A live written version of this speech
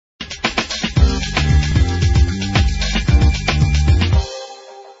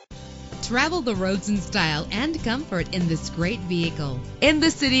Travel the roads in style and comfort in this great vehicle. In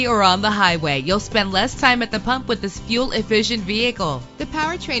the city or on the highway, you'll spend less time at the pump with this fuel-efficient vehicle. The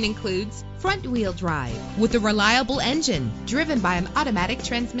powertrain includes front-wheel drive with a reliable engine driven by an automatic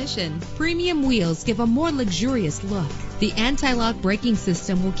transmission. Premium wheels give a more luxurious look. The anti-lock braking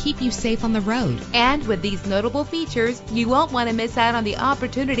system will keep you safe on the road. And with these notable features, you won't want to miss out on the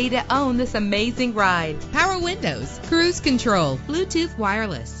opportunity to own this amazing ride. Power windows, cruise control, Bluetooth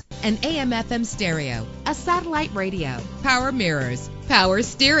wireless, an AM/FM stereo, a satellite radio, power mirrors, power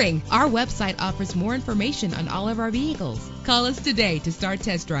steering. Our website offers more information on all of our vehicles. Call us today to start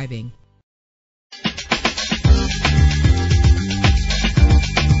test driving.